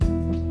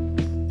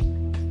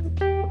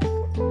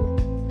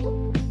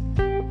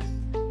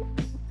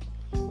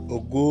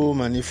Ògo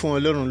mà ní fún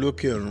Ọlọ́run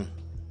lókè ọ̀run.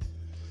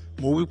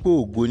 Mo wí pé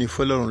ògo ni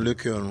fún Ọlọ́run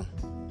lókè ọ̀run.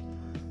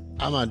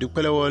 A máa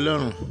dúpẹ́ lọ́wọ́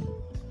Ọlọ́run.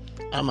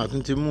 A máa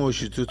tún ti mú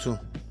oṣù tuntun.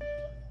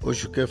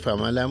 Oṣù kẹfà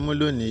máa la mú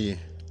lónìí yìí.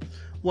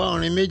 Wá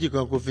orin méjì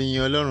kan kó fi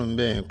yin Ọlọ́run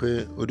bẹ́ẹ̀ pé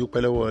o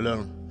dúpẹ́ lọ́wọ́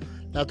Ọlọ́run.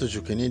 Láti oṣù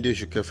kìíní dé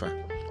oṣù kẹfà.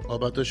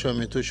 Ọba tó ṣọ́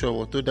mi, tó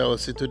ṣọ́wọ́, tó dá ọ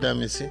sí, tó dá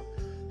mi sí.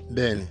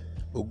 Bẹ́ẹ̀ ni,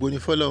 ògo ni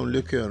fún Ọlọ́run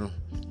lókè ọ̀run.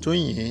 Tó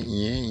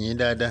yìn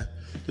dáadáa.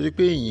 Torí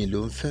pé ìyìn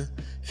ló ń fẹ́.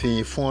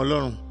 Fìyìn fún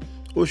Ọlọ́run.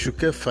 Oṣù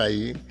kẹfà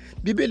yìí,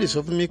 Bíbélì sọ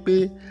fún mi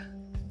pé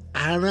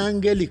ara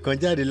áńgẹ́lì kan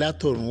jáde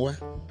látọ̀run wá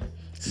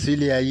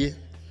sílé ayé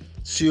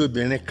sí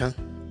obìnrin kan.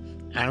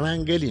 Ara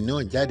áńgẹ́lì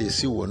náà jáde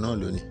sí ìwọ náà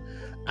lónìí.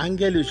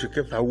 Áńgẹ́lì oṣù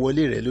kẹfà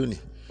wọlé rẹ lónìí.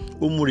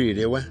 Ó múre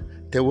rẹ wá,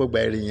 tẹ́wọ́ gba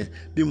ire yẹn.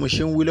 Bí mo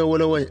ṣe ń wí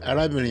lọ́wọ́lọ́wọ́,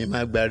 arábìnrin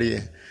máa gba ire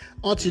yẹn.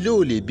 Wọ́n ti lé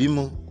ò lè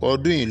bímọ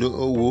ọdún yìí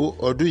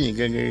ọdún yìí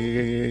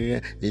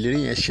gẹ́gẹ́ ìlérí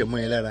yẹn ṣe mọ́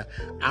ẹ lára.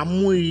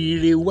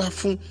 Amúire wá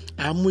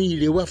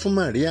fún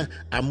Màríà,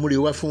 amúre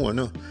wá fún wọn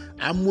náà.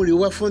 Amúre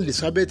wá fún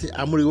Elizabeth,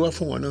 amúre wá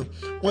fún wọn náà.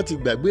 Wọ́n ti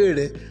gbàgbé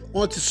rẹ̀,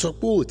 wọ́n ti sọ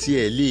pé ò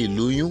tiẹ̀ lè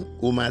lóyún,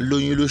 ó máa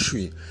lóyún lóṣù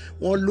yìí.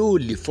 Wọ́n ló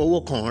lè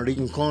fọwọ́ kan rí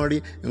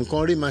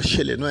nǹkan rí máa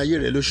ṣẹlẹ̀ ní ayé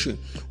rẹ̀ lóṣù yìí.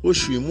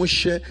 Oṣù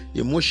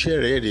ìmúṣẹ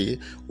rẹ̀ rèé.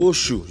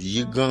 Oṣù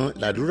yìí gan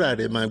làdúrà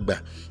rẹ̀ máa gbà.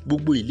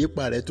 Gbogbo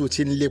ìlépa rẹ̀ tó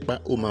ti ń lépa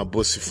ó máa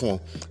bọ́ sí fún ọ.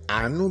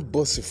 Àánú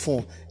bọ́ sí fún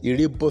ọ,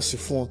 ire bọ́ sí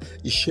fún ọ,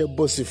 iṣẹ́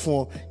bọ́ sí fún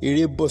ọ,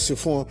 ire bọ́ sí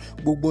fún ọ.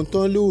 Gbogbo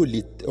nǹkan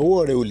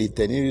ọwọ́ rẹ̀ ò lè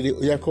tẹ̀ ní rere,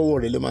 ó yá kọ́wọ́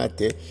rẹ̀ ló máa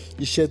tẹ̀.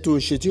 Iṣẹ́ tó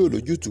ṣe tí ò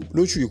lójútùú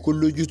lóṣù yìí kó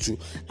lójútùú.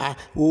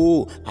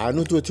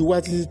 Àánú tó ti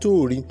wá títí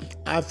tó rí.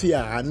 A fi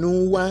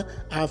àánú wá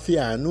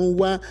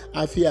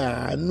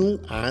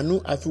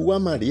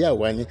Màríà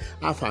wá ni.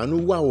 A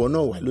fàánú wá ọ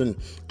náà wá lónìí.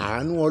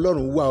 Àánú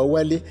Ọlọ́run wá ọ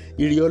wálé,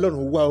 ire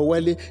Ọlọ́run wá ọ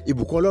wálé,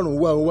 ìbùkún Ọlọ́run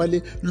wá ọ wálé.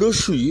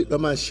 Lóṣù yìí lọ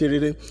máa ṣe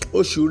rere.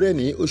 Oṣù rẹ̀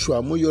ní oṣù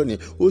àmúyọ ní,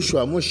 oṣù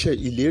àmúṣẹ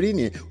ìlérí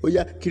ní. Ó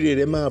yá kiri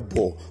rẹ̀ máa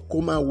bọ̀ kó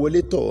máa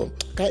wọlé tọ̀.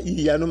 Ká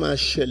ìyanu máa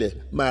ṣẹlẹ̀,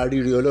 máa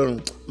rírí Ọlọ́run,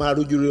 máa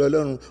rójú rí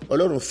Ọlọ́run.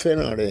 Ọlọ́run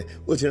fẹ́ràn rẹ̀.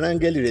 Ó ti rán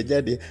áńgẹ́lì rẹ̀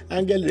jáde.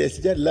 Áńgẹ́lì rẹ̀ ti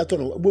jáde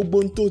látọ̀run. Gbogbo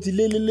ohun tó ti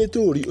lé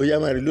tó rí, ó yá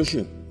máa rí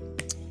lóṣù.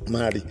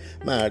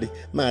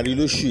 Máa rí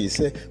lóṣù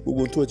ìṣẹ́.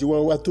 Gbogbo tó ti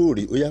wá tó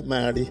rí, ó yá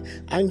máa rí.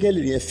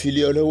 Áńgẹ́lì yẹn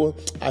file ọ lọ́wọ́,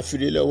 a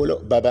file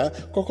lọ́wọ́. Bàbá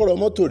kọ́kọ́rọ́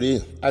mọ́tò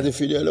rèé, a ti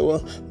file ọ lọ́wọ́.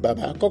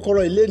 Bàbá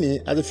kọ́kọ́rọ́ ilé ni,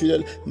 a ti file ọ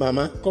lọ́wọ́.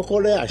 Màmá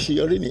kọ́kọ́rọ́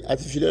àṣeyọrí ni, a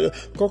ti file ọ lọ́wọ́.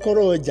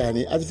 Kọ́kọ́rọ́ ọjà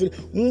ni, a ti file.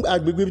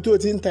 Agbègbè tó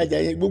ti ń tajà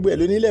yẹn gbogbo ẹ̀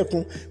ló ní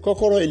ilẹ̀kùn.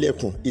 Kọ́kọ́rọ́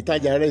ilẹ̀kùn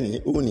ìtajà rẹ̀ ni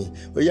ó ní.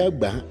 Ó yá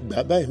gbà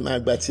báyìí, máa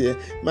gba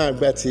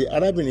tiẹ̀.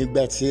 Arábìnrin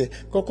gba tiẹ̀.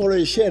 Kọ́kọ́rọ́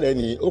iṣẹ́ rẹ̀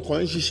ni ó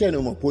kàn ń ṣiṣẹ́ ní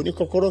mọ̀ pé ó ní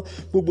kọ́kọ́rọ́.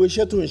 Gbogbo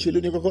iṣẹ́ tó ń ṣe ló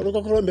ní kọ́kọ́rọ́.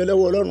 Kọ́kọ́rọ́ ń bẹ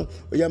lọ́wọ́ Ọlọ́run.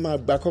 Ó yá máa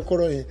gba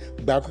kọ́kọ́rọ́ yẹn,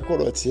 gba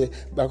kọ́kọ́rọ́ tiẹ̀,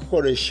 gba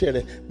kọ́kọ́rọ́ iṣẹ́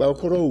rẹ̀, gba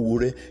kọ́kọ́rọ́ òwò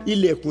rẹ̀.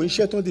 Ilẹ̀kùn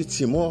iṣẹ́ tó ti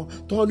tì mọ́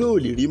tó ló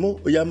lè rí mọ́,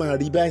 ó yá máa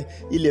rí báyìí.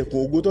 Ilẹ̀kùn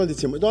ògo tó ti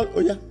tì mọ́ tó, ó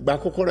yá gba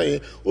kọ́kọ́rọ́ yẹn.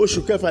 Oṣù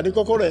kẹfà ní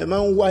kọ́kọ́rọ́ yẹn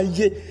máa ń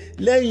wáyé.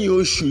 Lẹ́yìn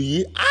oṣù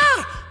yìí,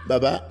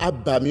 bàbá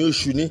àbàmì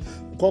oṣù ni.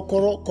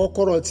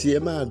 Kọ́kọ́rọ́ tiẹ̀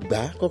máa gbà,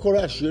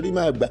 kọ́kọ́rọ́ àṣírí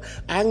máa gbà.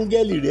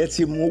 Áńgẹ́lì rẹ̀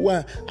ti mú wá,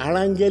 ara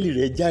áńgẹ́lì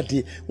rẹ̀ jáde.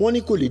 Wọ́n ní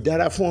kò lè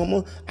dára fún ọmọ.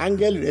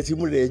 Áńgẹ́lì rẹ̀ ti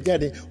mú rẹ̀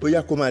jáde. Ó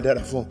yá kó máa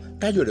dára fún ọ.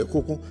 Káyọ̀ rẹ̀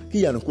kókún, kí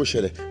ìyanu kó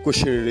ṣẹlẹ̀, kó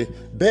ṣe rere.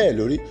 Bẹ́ẹ̀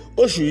lórí.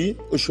 Oṣù yìí,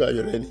 oṣù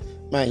ayọ̀ rẹ̀ ni.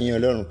 Máa yin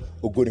Ọlọ́run.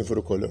 Ògo ni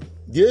forúkọ Ọlọ́run.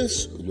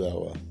 Jésù Olúwa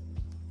wa.